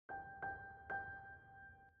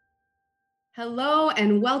Hello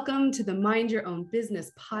and welcome to the Mind Your Own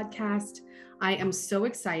Business podcast. I am so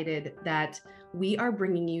excited that we are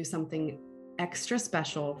bringing you something extra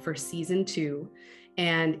special for season 2.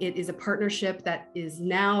 And it is a partnership that is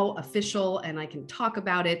now official and I can talk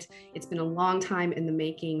about it. It's been a long time in the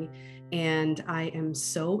making. And I am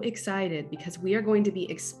so excited because we are going to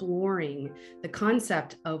be exploring the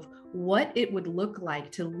concept of what it would look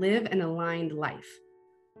like to live an aligned life.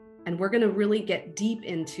 And we're going to really get deep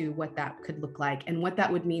into what that could look like and what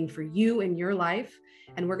that would mean for you and your life.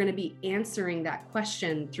 And we're going to be answering that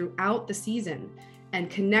question throughout the season and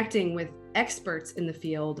connecting with experts in the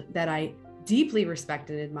field that I deeply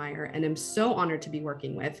respect and admire and am so honored to be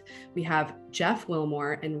working with. We have Jeff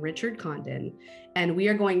Wilmore and Richard Condon, and we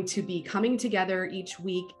are going to be coming together each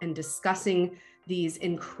week and discussing these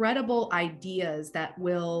incredible ideas that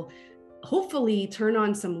will hopefully turn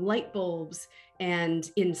on some light bulbs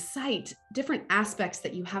and incite different aspects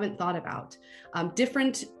that you haven't thought about,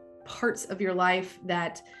 different parts of your life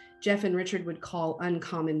that Jeff and Richard would call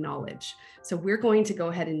uncommon knowledge. So we're going to go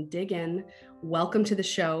ahead and dig in. Welcome to the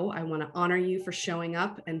show. I want to honor you for showing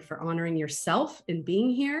up and for honoring yourself in being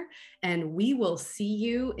here. And we will see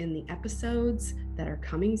you in the episodes that are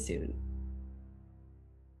coming soon.